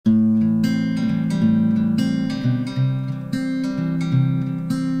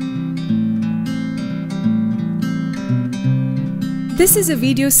This is a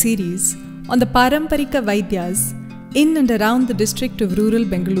video series on the Paramparika Vaidyas in and around the district of rural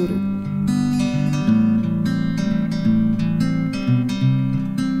Bengaluru.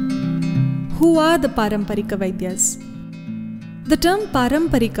 Who are the Paramparika Vaidyas? The term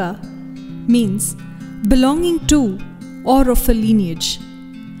Paramparika means belonging to or of a lineage,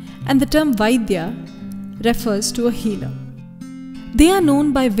 and the term Vaidya refers to a healer. They are known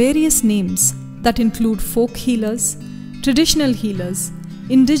by various names that include folk healers, traditional healers,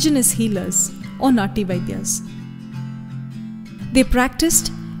 indigenous healers, or Nati Vaidyas. They practiced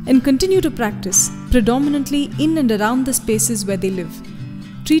and continue to practice predominantly in and around the spaces where they live,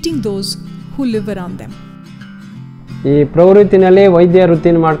 treating those who live around them. ಈ ಪ್ರವೃತ್ತಿನಲ್ಲಿ ವೈದ್ಯ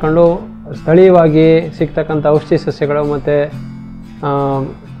ವೃತ್ತಿನ ಮಾಡಿಕೊಂಡು ಸ್ಥಳೀಯವಾಗಿ ಸಿಗ್ತಕ್ಕಂಥ ಔಷಧಿ ಸಸ್ಯಗಳು ಮತ್ತು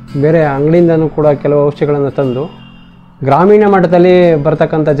ಬೇರೆ ಅಂಗಡಿಯಿಂದನೂ ಕೂಡ ಕೆಲವು ಔಷಧಿಗಳನ್ನು ತಂದು ಗ್ರಾಮೀಣ ಮಟ್ಟದಲ್ಲಿ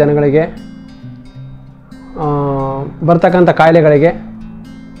ಬರ್ತಕ್ಕಂಥ ಜನಗಳಿಗೆ ಬರ್ತಕ್ಕಂಥ ಕಾಯಿಲೆಗಳಿಗೆ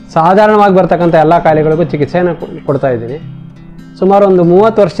ಸಾಧಾರಣವಾಗಿ ಬರ್ತಕ್ಕಂಥ ಎಲ್ಲ ಕಾಯಿಲೆಗಳಿಗೂ ಚಿಕಿತ್ಸೆಯನ್ನು ಕೊಡ್ತಾ ಇದ್ದೀನಿ. ಸುಮಾರು ಒಂದು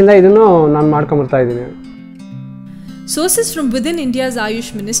 30 ವರ್ಷದಿಂದ ಇದನ್ನು ನಾನು ಮಾಡ್ಕೊಂಬರ್ತಾ ಇದ್ದೀನಿ. Sources from within India's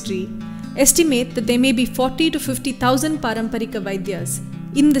Ayush Ministry estimate that there may be 40 to 50,000 Paramparika Vaidyas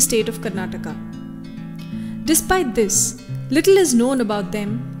in the state of Karnataka. Despite this, little is known about them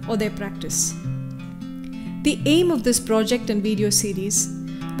or their practice. The aim of this project and video series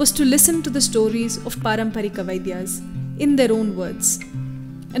was to listen to the stories of Paramparika Vaidyas in their own words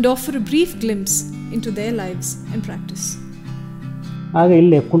and offer a brief glimpse into their lives and practice. ಆಗ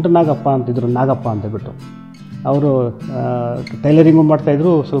ಇಲ್ಲಿ ಕುಂಟನಾಗಪ್ಪ ಅಂತಿದ್ರು, ನಾಗಪ್ಪ ಅಂತ ಬಿಟ್ಟು ಅವರು tailoring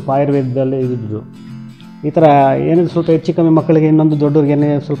ಮಾಡ್ತಾಯಿದ್ರು, ಸ್ವಲ್ಪ ಆಯುರ್ವೇದದಲ್ಲಿ ಇದ್ದರು. ಈ ಥರ ಏನಿದ್ರು ಸ್ವಲ್ಪ ಹೆಚ್ಚು ಕಮ್ಮಿ ಮಕ್ಕಳಿಗೆ ಇನ್ನೊಂದು ದೊಡ್ಡವ್ರಿಗೆ ಏನೇ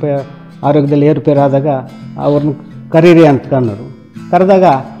ಸ್ವಲ್ಪ ಆರೋಗ್ಯದಲ್ಲಿ ಏರುಪೇರು ಆದಾಗ ಅವ್ರನ್ನ ಕರೀರಿ ಅಂತ ಅನ್ನೋರು. ಕರೆದಾಗ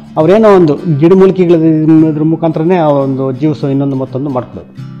ಅವರೇನೋ ಒಂದು ಗಿಡಮೂಲಿಕೆಗಳ ಮುಖಾಂತರನೇ ಒಂದು ಜೀವಿಸೋ ಇನ್ನೊಂದು ಮತ್ತೊಂದು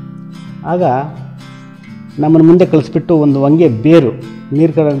ಮಾಡ್ಕೊಡೋದು. ಆಗ ನಮ್ಮನ್ನು ಮುಂದೆ ಕಳಿಸ್ಬಿಟ್ಟು ಒಂದು ಹೊಂಗೆ ಬೇರು,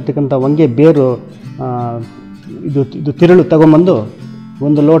 ನೀರು ಕರತಕ್ಕಂಥ ಹೊಂಗೆ ಬೇರು ಇದು ತಿರುಳು ತಗೊಂಬಂದು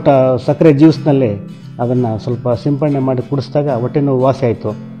ಒಂದು ಲೋಟ ಸಕ್ಕರೆ ಜ್ಯೂಸ್ನಲ್ಲಿ ಅದನ್ನು ಸ್ವಲ್ಪ ಸಿಂಪಡಣೆ ಮಾಡಿ ಕುಡಿಸಿದಾಗ ಹೊಟ್ಟೆ ನೋವು ವಾಸಿ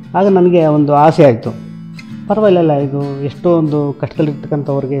ಆಯಿತು. ಆಗ ನನಗೆ ಒಂದು ಆಸೆ ಆಯಿತು, ಪರವಾಗಿಲ್ಲ, ಇದು ಎಷ್ಟೋ ಒಂದು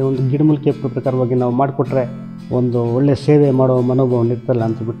ಕಷ್ಟದಲ್ಲಿರ್ತಕ್ಕಂಥವ್ರಿಗೆ ಒಂದು ಗಿಡಮೂಲಿಕೆ ಪ್ರಕಾರವಾಗಿ ನಾವು ಮಾಡಿಕೊಟ್ರೆ ಒಂದು ಒಳ್ಳೆಯ ಸೇವೆ ಮಾಡೋ ಮನೋಭಾವ ಇರ್ತಲ್ಲ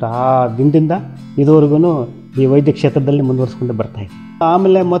ಅಂತಬಿಟ್ಟು ಆ ದಿನದಿಂದ ಇದುವರೆಗೂ ಈ ವೈದ್ಯ ಕ್ಷೇತ್ರದಲ್ಲಿ ಮುಂದುವರಿಸ್ಕೊಂಡು ಬರ್ತಾಯಿದ್ದೆ.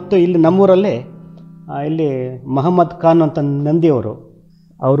 ಆಮೇಲೆ ಮತ್ತು ಇಲ್ಲಿ ನಮ್ಮೂರಲ್ಲಿ ಇಲ್ಲಿ ಮಹಮ್ಮದ್ ಖಾನ್ ಅಂತ ನಂದಿಯವರು,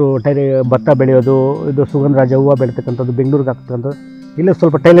 ಅವರು ಭತ್ತ ಬೆಳೆಯೋದು, ಇದು ಸುಗಂಧರಾಜ ಹೂವು ಬೆಳೀತಕ್ಕಂಥದ್ದು, ಬೆಂಗಳೂರಿಗೆ ಹಾಕ್ತಕ್ಕಂಥದ್ದು, ಇಲ್ಲೇ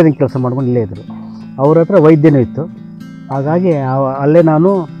ಸ್ವಲ್ಪ ಟೈಲರಿಂಗ್ ಕೆಲಸ ಮಾಡ್ಕೊಂಡು ಇಲ್ಲೇ ಇದ್ದರು. ಅವ್ರ ಹತ್ರ ವೈದ್ಯನೂ ಇತ್ತು. ಹಾಗಾಗಿ ಅಲ್ಲೇ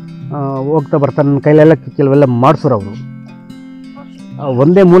ನಾನು ಹೋಗ್ತಾ ಬರ್ತಾ ನನ್ನ ಕೈಲೆಲ್ಲ ಕೆಲವೆಲ್ಲ ಮಾಡಿಸೋರು. ಅವರು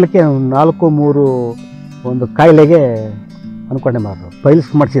ಒಂದೇ ಮೂಲಕ್ಕೆ 4-3 ಒಂದು ಕಾಯಿಲೆಗೆ ಅಂದ್ಕೊಂಡೆ ಮಾಡಿದ್ರು. ಪೈಲ್ಸ್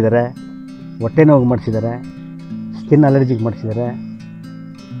ಮಾಡಿಸಿದ್ದಾರೆ, ಹೊಟ್ಟೆ ನೋವು ಮಾಡಿಸಿದ್ದಾರೆ, ಸ್ಕಿನ್ ಅಲರ್ಜಿಗೆ ಮಾಡಿಸಿದ್ದಾರೆ,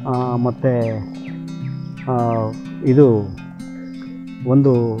 ಮತ್ತು ಇದು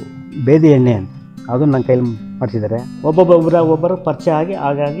ಒಂದು ಬೇದಿ ಎಣ್ಣೆ ಅಂತ ಅದನ್ನು ನನ್ನ ಕೈಲಿ ಮಾಡಿಸಿದ್ದಾರೆ. ಒಬ್ಬರು ಪರಿಚಯ ಆಗಿ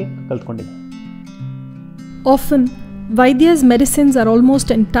ಹಾಗಾಗಿ ಕಲ್ತ್ಕೊಂಡಿದ್ದೆ. Often, Vaidya's medicines are almost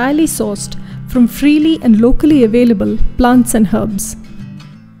entirely sourced from freely and locally available plants and herbs.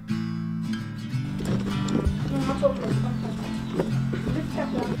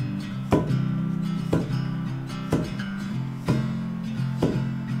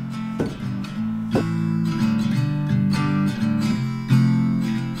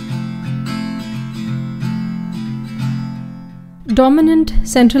 Dominant,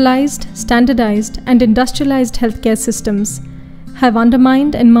 centralized, standardized, and industrialized healthcare systems have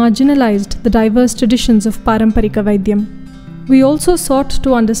undermined and marginalized the diverse traditions of Paramparika Vaidyam. We also sought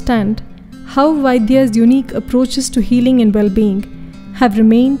to understand how Vaidya's unique approaches to healing and well-being have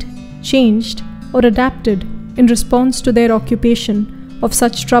remained, changed, or adapted in response to their occupation of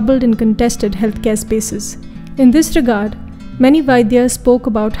such troubled and contested healthcare spaces. In this regard, many Vaidyas spoke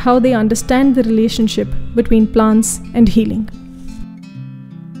about how they understand the relationship between plants and healing.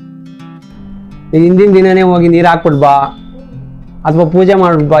 ಹಿಂದಿನ ದಿನವೇ ಹೋಗಿ ನೀರು ಹಾಕ್ಬಿಡ್ಬಾ ಅಥವಾ ಪೂಜೆ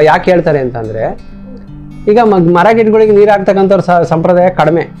ಮಾಡ್ಬಿಡ್ಬಾ. ಯಾಕೆ ಹೇಳ್ತಾರೆ ಅಂತಂದರೆ, ಈಗ ಮರ ಗಿಡಗಳಿಗೆ ನೀರು ಹಾಕ್ತಕ್ಕಂಥವ್ರ ಸಂಪ್ರದಾಯ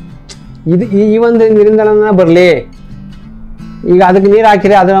ಕಡಿಮೆ. ಈ ಒಂದು ನೀರಿಂದಲೇ ಬರಲಿ, ಈಗ ಅದಕ್ಕೆ ನೀರು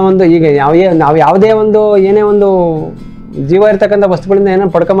ಹಾಕಿದ್ರೆ ಅದರ ಒಂದು ಈಗ ನಾವು ಯಾವುದೇ ಒಂದು ಏನೇ ಒಂದು ಜೀವ ಇರ್ತಕ್ಕಂಥ ವಸ್ತುಗಳಿಂದ ಏನೋ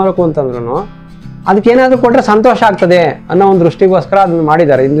ಪಡ್ಕೊಂಬರಬೇಕು ಅಂತಂದ್ರೂ ಅದಕ್ಕೇನಾದರೂ ಕೊಟ್ಟರೆ ಸಂತೋಷ ಆಗ್ತದೆ ಅನ್ನೋ ಒಂದು ದೃಷ್ಟಿಗೋಸ್ಕರ ಅದನ್ನು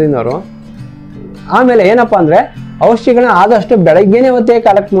ಮಾಡಿದ್ದಾರೆ ಹಿಂದಿನವರು. ಆಮೇಲೆ ಏನಪ್ಪ ಅಂದರೆ, ಔಷಧಿಗಳನ್ನ ಆದಷ್ಟು ಬೆಳಗ್ಗೆನೇ ಹೊತ್ತೇ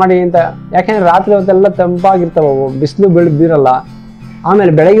ಕಲೆಕ್ಟ್ ಮಾಡಿ ಅಂತ. ಯಾಕೆಂದರೆ ರಾತ್ರಿ ಹೊತ್ತೆಲ್ಲ ತಂಪಾಗಿರ್ತಾವೆ, ಬಿಸಿಲು ಬೀರಲ್ಲ.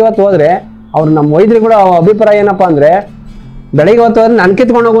 ಆಮೇಲೆ ಬೆಳಗ್ಗೆ ಹೊತ್ತು ಹೋದರೆ ನಮ್ಮ ವೈದ್ಯರುಗಳ ಅಭಿಪ್ರಾಯ ಏನಪ್ಪ ಅಂದರೆ, ಬೆಳಗ್ಗೆ ಹೊತ್ತು ಹೋದ್ರೆ ನಾನು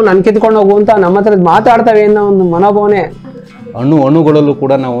ಕಿತ್ಕೊಂಡು ಹೋಗು ಅಂತ ನಮ್ಮ ಹತ್ರ ಮಾತಾಡ್ತವೆ ಅನ್ನೋ ಒಂದು ಮನೋಭಾವನೆ. ಅಣುಗಳಲ್ಲೂ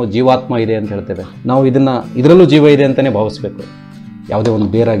ಕೂಡ ನಾವು ಜೀವಾತ್ಮ ಇದೆ ಅಂತ ಹೇಳ್ತೇವೆ. ನಾವು ಇದರಲ್ಲೂ ಜೀವ ಇದೆ ಅಂತಲೇ ಭಾವಿಸ್ಬೇಕು. ಯಾವುದೇ ಒಂದು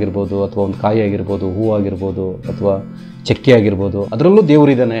ಬೇರಾಗಿರ್ಬೋದು ಅಥವಾ ಒಂದು ಕಾಯಿ ಆಗಿರ್ಬೋದು, ಹೂವಾಗಿರ್ಬೋದು ಅಥವಾ ಚಕ್ಕೆ ಆಗಿರ್ಬೋದು, ಅದರಲ್ಲೂ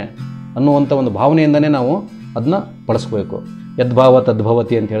ದೇವರಿದ್ದಾನೆ ಅನ್ನುವಂಥ ಒಂದು ಭಾವನೆಯಿಂದನೇ ನಾವು ಅದನ್ನ ಬಳಸ್ಕೋಬೇಕು. ಯದ್ಭಾವ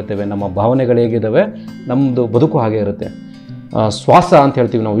ತದ್ಭವತಿ ಅಂತ ಹೇಳ್ತೇವೆ. ನಮ್ಮ ಭಾವನೆಗಳು ಹೇಗಿದ್ದಾವೆ ನಮ್ಮದು ಬದುಕು ಹಾಗೆ ಇರುತ್ತೆ. ಶ್ವಾಸ ಅಂತ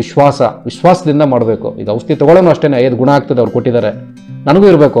ಹೇಳ್ತೀವಿ ನಾವು, ವಿಶ್ವಾಸದಿಂದ ಮಾಡಬೇಕು. ಈಗ ಔಷಧಿ ತೊಗೊಳ್ಳೋನು ಅಷ್ಟೇ, ಇದು ಗುಣ ಆಗ್ತದೆ ಅವ್ರು ಕೊಟ್ಟಿದ್ದಾರೆ, ನನಗೂ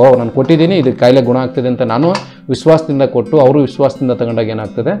ಇರಬೇಕು, ನಾನು ಕೊಟ್ಟಿದ್ದೀನಿ, ಇದು ಕಾಯಿಲೆ ಗುಣ ಆಗ್ತದೆ ಅಂತ ನಾನು ವಿಶ್ವಾಸದಿಂದ ಕೊಟ್ಟು ಅವರು ವಿಶ್ವಾಸದಿಂದ ತಗೊಂಡಾಗ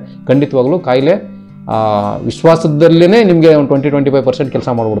ಏನಾಗ್ತದೆ, ಖಂಡಿತವಾಗ್ಲೂ ಕಾಯಿಲೆ ವಿಶ್ವಾಸದಲ್ಲೇ ನಿಮಗೆ ಒಂದು 20-25% ಕೆಲಸ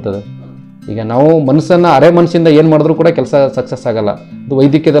ಮಾಡಿಬಿಡ್ತದೆ. ಈಗ ನಾವು ಮನಸ್ಸನ್ನು ಅರೆ ಮನಸ್ಸಿಂದ ಏನು ಮಾಡಿದ್ರು ಕೂಡ ಕೆಲಸ ಸಕ್ಸಸ್ ಆಗಲ್ಲ. ಅದು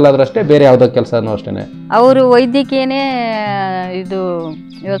ವೈದ್ಯಕೀಯದಲ್ಲಾದ್ರೂ ಅಷ್ಟೇ, ಬೇರೆ ಯಾವುದೋ ಕೆಲಸನೂ ಅಷ್ಟೇ. ಅವರು ವೈದ್ಯಕೀಯನೇ ಇದು,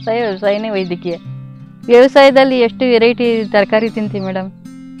 ವ್ಯವಸಾಯನೇ ವೈದ್ಯಕೀಯ. ವ್ಯವಸಾಯದಲ್ಲಿ ಎಷ್ಟು ವೆರೈಟಿ ತರಕಾರಿ ತಿಂತೀವಿ ಮೇಡಮ್,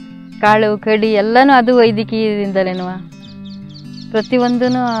 ಕಾಳು ಕಡಿ ಎಲ್ಲನೂ ಅದು ವೈದ್ಯಕೀಯದಿಂದಲೇನುವ. ಪ್ರತಿಯೊಂದೂ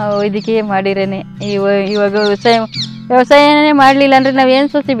ವೈದ್ಯಕೀಯ ಮಾಡಿರೇನೆ. ಇವಾಗ ವ್ಯವಸಾಯನೇ ಮಾಡಲಿಲ್ಲ ಅಂದರೆ ನಾವು ಏನು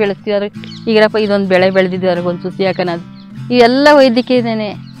ಸಸಿ ಬೆಳೆಸ್ತೀವಿ ಅವ್ರಿಗೆ. ಈಗಪ್ಪ ಇದೊಂದು ಬೆಳೆ ಬೆಳೆದಿದ್ದು ಅವ್ರಿಗೆ ಒಂದು ಸಸಿ ಹಾಕೋಣದು, ಇವೆಲ್ಲ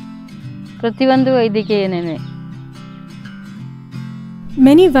ವೈದ್ಯಕೀಯನೇ, ಪ್ರತಿಯೊಂದು ವೈದ್ಯಕೀಯನೇ.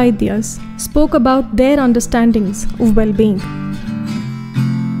 Many Vaidyas spoke about their understandings of well-being.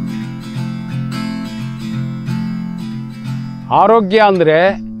 ಆರೋಗ್ಯ ಅಂದರೆ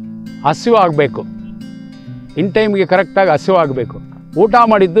ಹಸಿವು ಆಗಬೇಕು, ಇನ್ ಟೈಮ್ಗೆ ಕರೆಕ್ಟಾಗಿ ಹಸಿವು ಆಗಬೇಕು, ಊಟ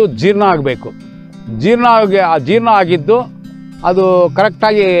ಮಾಡಿದ್ದು ಜೀರ್ಣ ಆಗಬೇಕು, ಜೀರ್ಣ ಆಗಿದ್ದು ಅದು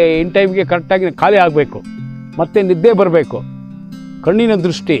ಕರೆಕ್ಟಾಗಿ ಇನ್ ಟೈಮ್ಗೆ ಕರೆಕ್ಟಾಗಿ ಖಾಲಿ ಆಗಬೇಕು, ಮತ್ತು ನಿದ್ದೆ ಬರಬೇಕು, ಕಣ್ಣಿನ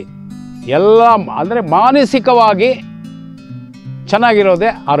ದೃಷ್ಟಿ ಎಲ್ಲ ಅಂದರೆ ಮಾನಸಿಕವಾಗಿ ಚೆನ್ನಾಗಿರೋದೇ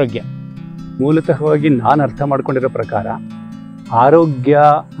ಆರೋಗ್ಯ. ಮೂಲತಃವಾಗಿ ನಾನು ಅರ್ಥ ಮಾಡ್ಕೊಂಡಿರೋ ಪ್ರಕಾರ ಆರೋಗ್ಯ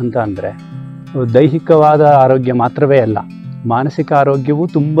ಅಂತ ಅಂದರೆ ದೈಹಿಕವಾದ ಆರೋಗ್ಯ ಮಾತ್ರವೇ ಅಲ್ಲ, ಮಾನಸಿಕ ಆರೋಗ್ಯವೂ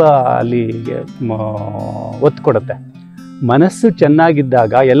ತುಂಬ ಅಲ್ಲಿಗೆ ಒತ್ತು ಕೊಡುತ್ತೆ. ಮನಸ್ಸು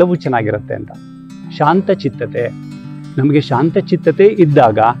ಚೆನ್ನಾಗಿದ್ದಾಗ ಎಲ್ಲವೂ ಚೆನ್ನಾಗಿರುತ್ತೆ ಅಂತ. ಶಾಂತಚಿತ್ತತೆ, ನಮಗೆ ಶಾಂತಚಿತ್ತತೆ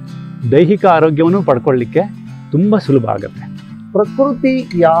ಇದ್ದಾಗ ದೈಹಿಕ ಆರೋಗ್ಯವನ್ನು ಪಡ್ಕೊಳ್ಳಿಕ್ಕೆ ತುಂಬ ಸುಲಭ ಆಗುತ್ತೆ. ಪ್ರಕೃತಿ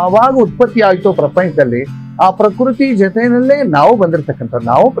ಯಾವಾಗ ಉತ್ಪತ್ತಿ ಆಯಿತೋ ಪ್ರಪಂಚದಲ್ಲಿ, ಆ ಪ್ರಕೃತಿ ಜೊತೆಯಲ್ಲೇ ನಾವು ಬಂದಿರತಕ್ಕಂಥ,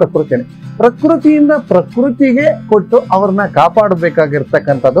 ನಾವು ಪ್ರಕೃತಿನೇ. ಪ್ರಕೃತಿಯಿಂದ ಪ್ರಕೃತಿಗೆ ಕೊಟ್ಟು ಅವ್ರನ್ನ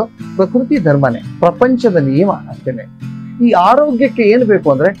ಕಾಪಾಡಬೇಕಾಗಿರ್ತಕ್ಕಂಥದ್ದು ಪ್ರಕೃತಿ ಧರ್ಮನೇ, ಪ್ರಪಂಚದ ನಿಯಮ ಅಷ್ಟೇನೆ. ಈ ಆರೋಗ್ಯಕ್ಕೆ ಏನು ಬೇಕು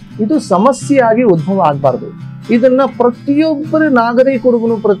ಅಂದ್ರೆ ಇದು ಸಮಸ್ಯೆಯಾಗಿ ಉದ್ಭವ ಆಗಬಾರ್ದು. ಇದನ್ನ ಪ್ರತಿಯೊಬ್ಬರ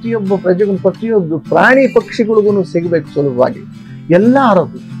ನಾಗರಿಕರಿಗೂ, ಪ್ರತಿಯೊಬ್ಬ ಪ್ರಜೆಗೂ, ಪ್ರತಿಯೊಬ್ಬ ಪ್ರಾಣಿ ಪಕ್ಷಿಗಳಿಗೂ ಸಿಗಬೇಕು ಸುಲಭವಾಗಿ. ಎಲ್ಲ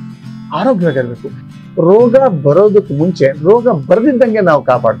ಆರೋಗ್ಯವಾಗಿರ್ಬೇಕು. ರೋಗ ಬರೋದಕ್ಕೆ ಮುಂಚೆ ರೋಗ ಬರದಿದ್ದಂಗೆ ನಾವು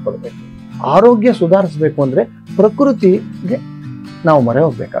ಕಾಪಾಡ್ಕೊಳ್ಬೇಕು. ಆರೋಗ್ಯ ಸುಧಾರಿಸಬೇಕು ಅಂದ್ರೆ ಪ್ರಕೃತಿಗೆ ನಾವು ಮೊರೆ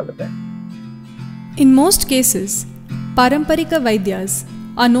ಹೋಗ್ಬೇಕಾಗುತ್ತೆ. In most cases, Paramparika Vaidyas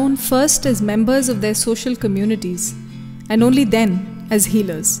are known first as members of their social communities and only then as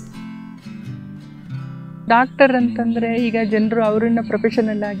healers. Doctor ಅಂತಂದರೆ ಈಗ ಜನರು ಅವರನ್ನು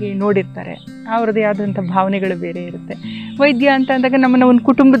ಪ್ರೊಫೆಷನಲ್ ಆಗಿ ನೋಡಿರ್ತಾರೆ, ಅವ್ರದ್ದೇ ಆದಂಥ ಭಾವನೆಗಳು ಬೇರೆ ಇರುತ್ತೆ. ವೈದ್ಯ ಅಂತ ಅಂದಾಗ ನಮ್ಮನ್ನು ಒಂದು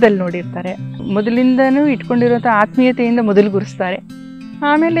ಕುಟುಂಬದಲ್ಲಿ ನೋಡಿರ್ತಾರೆ, ಮೊದಲಿಂದನೂ ಇಟ್ಕೊಂಡಿರುವಂಥ ಆತ್ಮೀಯತೆಯಿಂದ ಮೊದಲು ಗುರುತಿಸ್ತಾರೆ,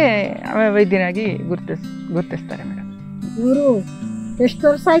 ಆಮೇಲೆ ವೈದ್ಯನಾಗಿ ಗುರುತಿಸ್ತಾರೆ. ಮೇಡಮ್, ಇವರು ಎಷ್ಟು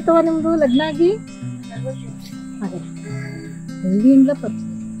ವರ್ಷ ಆಯ್ತವ ನಿಮ್ಮದು ಲಗ್ನ ಆಗಿ? ಹಳ್ಳಿಯಿಂದ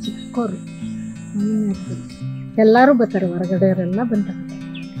ಚಿಕ್ಕವರು ಎಲ್ಲರೂ ಬರ್ತಾರೆ, ಹೊರಗಡೆಯವರೆಲ್ಲ ಬಂತಾರೆ,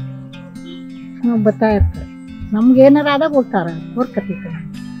 ಬರ್ತಾ ಇರ್ತಾರೆ. ನಮ್ಗೇನಾರ ಆದಾಗ ಹೋಗ್ತಾರೆ, ಅವ್ರ ಕತೆ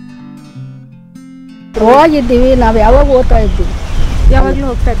ಹೋಗಿದ್ದೀವಿ. ನಾವು ಯಾವಾಗ ಓದ್ತಾ ಇದ್ದೀವಿ, ಯಾವಾಗಲೂ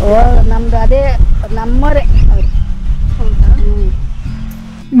ಹೋಗ್ತಾ ಇದ್ದೀವಿ. ನಮ್ದು ಅದೇ ನಮ್ಮರೇ.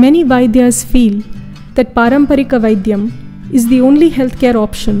 Many Vaidyas feel that Paramparika Vaidyam is the only healthcare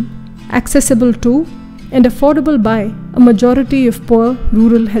option accessible to and affordable by a majority of poor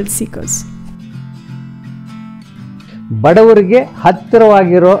rural health seekers. ಬಡವರಿಗೆ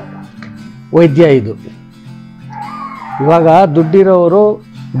ಹತ್ತಿರವಾಗಿರೋ ವೈದ್ಯ ಇದು. ಇವಾಗ ದುಡ್ಡಿರೋರು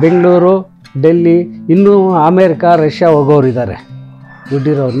ಬೆಂಗಳೂರು, ಡೆಲ್ಲಿ, ಇನ್ನೂ ಅಮೇರಿಕಾ, ರಷ್ಯಾ ಹೋಗೋರಿದ್ದಾರೆ.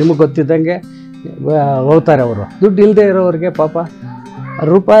 ದುಡ್ಡಿರೋರು ನಿಮಗೆ ಗೊತ್ತಿದ್ದಂಗೆ ಹೋಗ್ತಾರೆ. ಅವರು ದುಡ್ಡು ಇಲ್ಲದೆ ಇರೋರಿಗೆ ಪಾಪ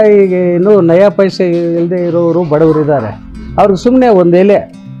ರೂಪಾಯಿಗೆ ಇನ್ನೂ ನಯ ಪೈಸೆ ಇಲ್ಲದೆ ಇರೋರು ಬಡವರಿದ್ದಾರೆ. ಅವ್ರಿಗೆ ಸುಮ್ಮನೆ ಒಂದು ಎಲೆ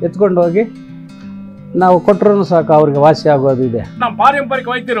ಎತ್ಕೊಂಡು ಹೋಗಿ ನಾವು ಕೊಟ್ಟರು ಸಾಕು, ಅವ್ರಿಗೆ ವಾಸಿ ಆಗೋದಿದೆ. ನಮ್ಮ ಪಾರಂಪರಿಕ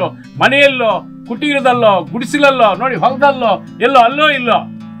ವೈದ್ಯರು ಮನೆಯಲ್ಲೋ, ಕುಟೀರದಲ್ಲೋ, ಗುಡಿಸಲಲ್ಲೋ, ನೋಡಿ ಹೊಲದಲ್ಲೋ, ಎಲ್ಲೋ ಅಲ್ಲೋ ಇಲ್ಲೋ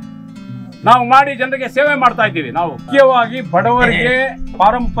ನಾವು ಮಾಡಿ ಜನರಿಗೆ ಸೇವೆ ಮಾಡ್ತಾ ಇದ್ದೀವಿ. ನಾವು ಮುಖ್ಯವಾಗಿ ಬಡವರಿಗೆ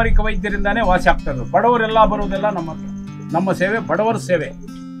ಪಾರಂಪರಿಕ ವೈದ್ಯರಿಂದಾನೇ ವಾಸಿ ಆಗ್ತಾ ಇರೋದು. ಬಡವರೆಲ್ಲ ಬರುವುದೆಲ್ಲ ನಮ್ಮ ಸೇವೆ, ಬಡವರ ಸೇವೆ.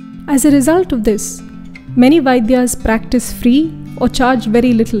 As a result of this, many Vaidyas practice free or charge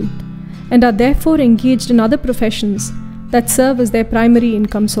very little and are therefore engaged in other professions that serve as their primary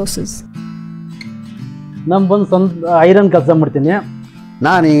income sources. ನಮ್ಗೊಂದು ಸ್ವಂತ ಐರನ್ ಕೆಲಸ ಮಾಡ್ತೀನಿ.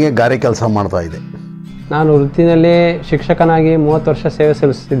 ನಾನು ಹೀಗೆ ಗಾರೆ ಕೆಲಸ ಮಾಡ್ತಾ ಇದ್ದೆ. ನಾನು ವೃತ್ತಿನಲ್ಲಿ ಶಿಕ್ಷಕನಾಗಿ 30 ವರ್ಷ ಸೇವೆ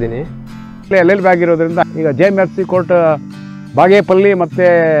ಸಲ್ಲಿಸ್ತಿದ್ದೀನಿ. LLB ಆಗಿರೋದ್ರಿಂದ ಈಗ JMFC ಕೋರ್ಟ್ ಬಾಗೇಪಲ್ಲಿ ಮತ್ತು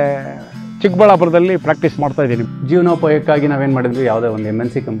ಚಿಕ್ಕಬಳ್ಳಾಪುರದಲ್ಲಿ ಪ್ರಾಕ್ಟೀಸ್ ಮಾಡ್ತಾ ಇದ್ದೀನಿ. ಜೀವನೋಪಯೋಗಕ್ಕಾಗಿ ನಾವೇನು ಮಾಡಿದ್ವಿ, ಯಾವುದೇ ಒಂದು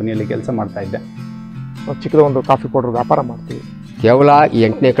MNC ಕಂಪನಿಯಲ್ಲಿ ಕೆಲಸ ಮಾಡ್ತಾ ಇದ್ದೆ. ಚಿಕ್ಕದ ಒಂದು ಕಾಫಿ ಪೌಡರ್ ವ್ಯಾಪಾರ ಮಾಡ್ತೀವಿ. ಕೇವಲ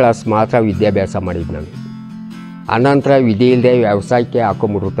 8ನೇ ಕ್ಲಾಸ್ ಮಾತ್ರ ವಿದ್ಯಾಭ್ಯಾಸ ಮಾಡಿದ್ದು ನಾನು. ಅನಂತರ ವಿಧಿ ಇಲ್ಲದೆ ವ್ಯವಸಾಯಕ್ಕೆ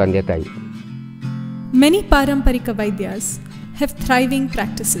ಹಾಕೊಂಬಿಟ್ರು ತಂದೆ ತಾಯಿ. Many Paramparika Vaidyas have thriving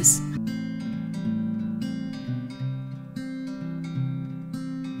practices.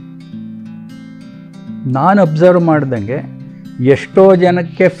 ನಾನು ಅಬ್ಸರ್ವ್ ಮಾಡ್ದಂಗೆ ಎಷ್ಟೋ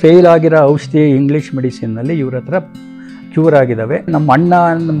ಜನಕ್ಕೆ ಫೇಲ್ ಆಗಿರೋ ಔಷಧಿ ಇಂಗ್ಲೀಷ್ ಮೆಡಿಸಿನ್ನಲ್ಲಿ ಇವ್ರ ಹತ್ರ ಕ್ಯೂರ್ ಆಗಿದ್ದಾವೆ. ನಮ್ಮ ಅಣ್ಣ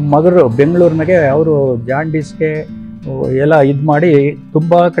ಮಗರು ಬೆಂಗಳೂರಿನಾಗೆ ಅವರು ಜಾಂಡೀಸ್ಗೆ ಎಲ್ಲ ಇದು ಮಾಡಿ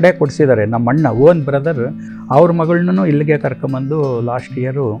ತುಂಬ ಕಡೆ ಕೊಡಿಸಿದ್ದಾರೆ. ನಮ್ಮ ಅಣ್ಣ ಓನ್ ಬ್ರದರ್ ಅವ್ರ ಮಗಳನ್ನೂ ಇಲ್ಲಿಗೆ ಕರ್ಕೊಂಬಂದು ಲಾಸ್ಟ್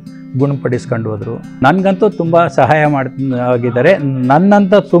ಇಯರು ಗುಣಪಡಿಸ್ಕೊಂಡು ಹೋದರು. ನನಗಂತೂ ತುಂಬ ಸಹಾಯ ಆಗಿದ್ದಾರೆ.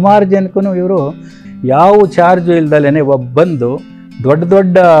 ನನ್ನಂಥ ಸುಮಾರು ಜನಕ್ಕೂ ಇವರು ಯಾವ ಚಾರ್ಜು ಇಲ್ದಲೇ ಬಂದು ದೊಡ್ಡ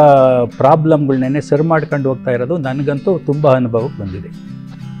ದೊಡ್ಡ ಪ್ರಾಬ್ಲಮ್ಗಳನ್ನೇ ಸರಿ ಮಾಡ್ಕೊಂಡು ಹೋಗ್ತಾ ಇರೋದು ನನಗಂತೂ ತುಂಬ ಅನುಭವಕ್ಕೆ ಬಂದಿದೆ.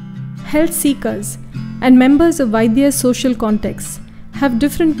 Health seekers and members of Vaidya's social contexts have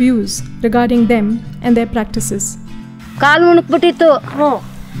different views regarding them and their practices. ಕಾಲು ಮುಣಕ್ಬಿಟ್ಟಿತ್ತು,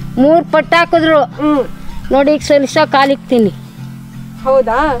 3 ಪಟ್ಟು ಹಾಕಿದ್ರು. ನೋಡಿ ಈಗ ಸಲಿಸ ಕಾಲಿಕ್ತೀನಿ.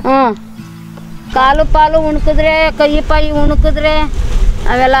 ಹೌದಾ? ಕಾಲು ಪಾಲು ಉಣ್ಕಿದ್ರೆ ಕೈ ಪಾಯಿ ಉಣ್ಕಿದ್ರೆ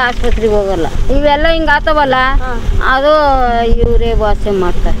ಅವೆಲ್ಲ ಆಸ್ಪತ್ರೆಗೆ ಹೋಗಲ್ಲ. ಇವೆಲ್ಲ ಹಿಂಗೆ ಆತವಲ್ಲ, ಅದು ಇವರೇ ವಾಸೆ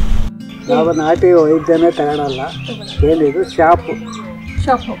ಮಾಡ್ತಾರೆ. ನಾವು ನಾಟಿ ವೈದ್ಯನೇ ತಗೊಳಲ್ಲ, ಏನಿದು ಶಾಪು.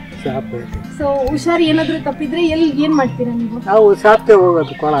 ಸೊ ಹುಷಾರು ಏನಾದರೂ ತಪ್ಪಿದ್ರೆ ಏನು ಮಾಡ್ತೀರಾ ನೀವು? ನಾವು ಶಾಪ್ಗೆ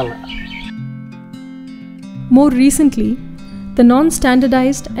ಹೋಗೋದು ಕೊಡಲ್ಲ. More recently, the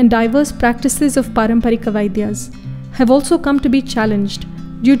non-standardized and diverse practices of Paramparika Vaidyas have also come to be challenged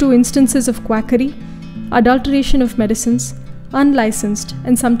due to instances of quackery, adulteration of medicines, unlicensed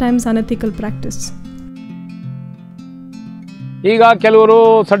and sometimes unethical practice. ಈಗ ಕೆಲವರು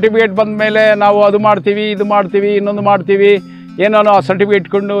ಸರ್ಟಿಫಿಕೇಟ್ ಬಂದ ಮೇಲೆ ನಾವು ಅದು ಮಾಡ್ತೀವಿ, ಇದು ಮಾಡ್ತೀವಿ, ಇನ್ನೊಂದು ಮಾಡ್ತೀವಿ, ಏನೇನೋ ಸರ್ಟಿಫಿಕೇಟ್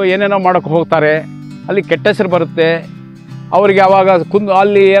ಇಟ್ಕೊಂಡು ಏನೇನೋ ಮಾಡೋಕ್ಕೆ ಹೋಗ್ತಾರೆ. ಅಲ್ಲಿ ಕೆಟ್ಟ ಹೆಸರು ಬರುತ್ತೆ ಅವರಿಗೆ. ಆವಾಗ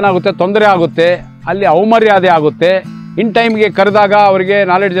ಅಲ್ಲಿ ಏನಾಗುತ್ತೆ, ತೊಂದರೆ ಆಗುತ್ತೆ, ಅಲ್ಲಿ ಅವಮರ್ಯಾದೆ ಆಗುತ್ತೆ. ಇನ್ ಟೈಮ್ಗೆ ಕರೆದಾಗ ಅವರಿಗೆ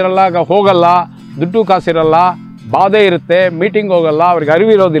ನಾಲೆಡ್ಜ್ ಇರಲ್ಲ, ಹೋಗಲ್ಲ, ದುಡ್ಡು ಕಾಸಿರಲ್ಲ, ಬಾಧೆ ಇರುತ್ತೆ, ಮೀಟಿಂಗ್ ಹೋಗಲ್ಲ, ಅವ್ರಿಗೆ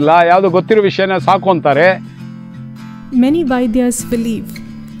ಅರಿವಿರೋದಿಲ್ಲ, ಯಾವುದೋ ಗೊತ್ತಿರೋ ವಿಷಯನ ಸಾಕು ಅಂತಾರೆ. Many Vaidyas believe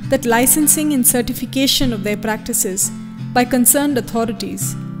that licensing and certification of their practices by concerned authorities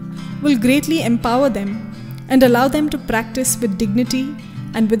will greatly empower them and allow them to practice with dignity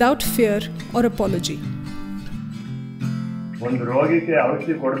and without fear or apology. ಒಂದು ರೋಗಿಗೆ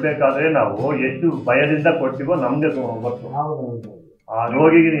ಔಷಧಿ ಕೊಡಬೇಕಾದ್ರೆ ನಾವು ಎಷ್ಟು ಭಯದಿಂದ ಕೊಡ್ತೀವೋ ನಮಗೆ ಗೊತ್ತು. ಆ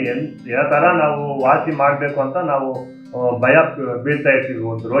ರೋಗಿಗೆ ಯಾವ ಥರ ನಾವು ವಾಸಿ ಮಾಡಬೇಕು ಅಂತ ನಾವು ಭಯ ಬೀಳ್ತಾ ಇರ್ತೀವಿ.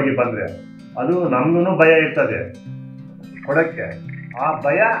 ಒಂದು ರೋಗಿ ಬಂದರೆ ಅದು ನಮಗೂ ಭಯ ಇರ್ತದೆ ಕೊಡೋಕ್ಕೆ. ಆ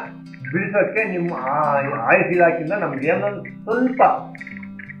ಭಯ ಬಿಡಿಸೋಕ್ಕೆ ನಿಮ್ಮ ಆಯುಷ್ ಇಲಾಖೆಯಿಂದ ನಮ್ಗೆ ಏನೋ ಸ್ವಲ್ಪ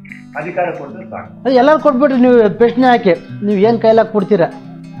ಅಧಿಕಾರ ಕೊಟ್ಟರೆ ಸಾಕು. ಎಲ್ಲರೂ ಕೊಟ್ಬಿಟ್ರಿ, ನೀವು ಪ್ರಶ್ನೆ ಹಾಕಿ ನೀವು ಏನು ಕೈಲಾಗಿ ಕೊಡ್ತೀರಾ,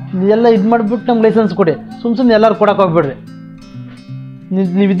 ನೀವೆಲ್ಲ ಇದು ಮಾಡಿಬಿಟ್ಟು ನಮ್ಗೆ ಲೈಸೆನ್ಸ್ ಕೊಡಿ. ಸುಮ್ಮನೆ ಎಲ್ಲರೂ ಕೊಡೋಕೆ ಹೋಗ್ಬಿಡ್ರಿ.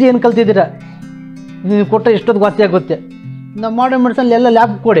 ನೀವು ಇದು ಏನು ಕಲ್ತಿದ್ದೀರಾ, ನೀವು ಕೊಟ್ಟರೆ ಎಷ್ಟೊತ್ತು ವಾಸಿ ಆಗುತ್ತೆ. ನಾವು ಮಾಡೋ ಮೆಡಿಸನ್ ಎಲ್ಲ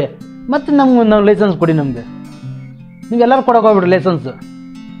ಲ್ಯಾಬ್ ಕೊಡಿ, ಮತ್ತು ನಾವು ಲೈಸೆನ್ಸ್ ಕೊಡಿ. ನಮಗೆ ನೀವೆಲ್ಲರೂ ಕೊಡೋಕೆ ಹೋಗ್ಬಿಡ್ರಿ ಲೈಸೆನ್ಸ್.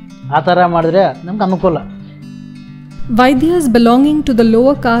 ಆ ಥರ ಮಾಡಿದ್ರೆ ನಮ್ಗೆ ಅನುಕೂಲ. Vaidyas belonging to the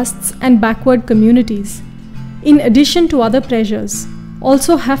lower castes and backward communities, in addition to other pressures,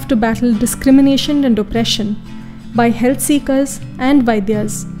 also have to battle discrimination and oppression by health seekers and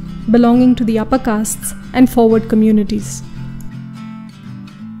Vaidyas belonging to the upper castes and forward communities.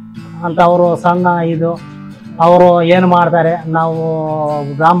 ಅಂತ ಅವರು ಸಣ್ಣ ಇದು ಅವರು ಏನು ಮಾಡ್ತಾರೆ, ನಾವು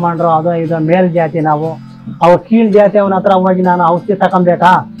ಬ್ರಾಹ್ಮಣರು ಅದು ಇದು ಮೇಲ್ಜಾತಿ, ನಾವು ಅವ್ರು ಕೀಳ್ ಜಾತಿ ಅವನ ಹತ್ರ ಹೋಗಿ ನಾನು ಔಷಧಿ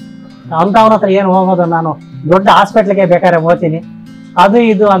ತಗೊಬೇಕಾ ಅಂಥವ್ರ ಹತ್ರ ಏನು ಹೋಗೋದು, ನಾನು ದೊಡ್ಡ ಹಾಸ್ಪಿಟ್ಲಿಗೆ ಬೇಕಾದ್ರೆ ಹೋಗ್ತೀನಿ ಅದು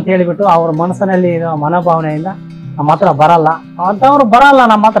ಇದು ಅಂತ ಹೇಳಿಬಿಟ್ಟು ಅವ್ರ ಮನಸ್ಸಿನಲ್ಲಿ ಇದು ಮನೋಭಾವನೆಯಿಂದ ನಮ್ಮ ಹತ್ರ ಬರಲ್ಲ. ಅಂಥವ್ರು ಬರಲ್ಲ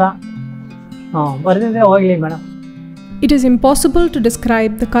ನಮ್ಮ ಹತ್ರ. ಬರ್ದಿದ್ರೆ ಹೋಗ್ಲಿ madam. It is impossible to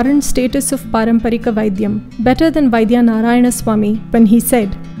describe the current status of Paramparika Vaidyam better than Vaidya Narayana Swami when he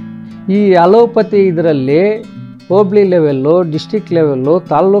said, ಈ ಅಲೋಪತಿ ಇದರಲ್ಲಿ ಹೋಬ್ಳಿ ಲೆವೆಲ್ಲು, ಡಿಸ್ಟಿಕ್ ಲೆವೆಲ್ಲು,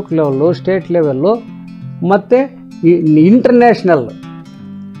 ತಾಲ್ಲೂಕು ಲೆವೆಲ್ಲು, ಸ್ಟೇಟ್ ಲೆವೆಲ್ಲು ಮತ್ತು ಇಂಟರ್ನ್ಯಾಷನಲ್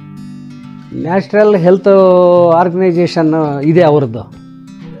ನ್ಯಾಷನಲ್ ಹೆಲ್ತ್ ಆರ್ಗನೈಜೇಷನ್ ಇದೆ ಅವ್ರದ್ದು.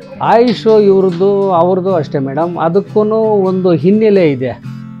 ಆಯುಷು ಅವ್ರದ್ದು ಅಷ್ಟೇ madam. ಅದಕ್ಕೂ ಒಂದು ಹಿನ್ನೆಲೆ ಇದೆ.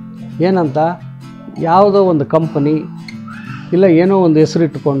 ಏನಂತ, ಯಾವುದೋ ಒಂದು ಕಂಪನಿ ಇಲ್ಲ ಏನೋ ಒಂದು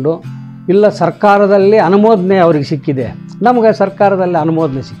ಹೆಸರಿಟ್ಟುಕೊಂಡು ಇಲ್ಲ ಸರ್ಕಾರದಲ್ಲಿ ಅನುಮೋದನೆ ಅವ್ರಿಗೆ ಸಿಕ್ಕಿದೆ, ನಮಗೆ ಸರ್ಕಾರದಲ್ಲಿ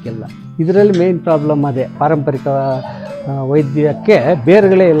ಅನುಮೋದನೆ ಸಿಕ್ಕಿಲ್ಲ. ಇದರಲ್ಲಿ ಮೇನ್ ಪ್ರಾಬ್ಲಮ್ ಅದೇ. ಪಾರಂಪರಿಕ ವೈದ್ಯಕ್ಕೆ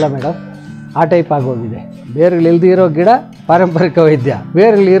ಬೇರುಗಳೇ ಇಲ್ಲ ಮೇಡಮ್. ಆ ಟೈಪ್ ಆಗೋಗಿದೆ. ಬೇರುಗಳಿಲ್ದಿರೋ ಗಿಡ ಪಾರಂಪರಿಕ ವೈದ್ಯ,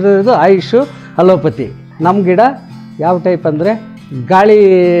 ಬೇರುಗಳಿರೋದು ಆಯುಷು ಅಲೋಪತಿ. ನಮ್ಮ ಗಿಡ ಯಾವ ಟೈಪ್ ಅಂದರೆ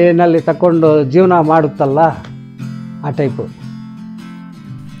ಗಾಳಿನಲ್ಲಿ ತಗೊಂಡು ಜೀವನ ಮಾಡುತ್ತಲ್ಲ, ಆ type.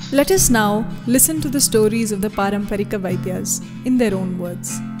 Let us now listen to the stories of the Paramparika Vaidyas in their own words.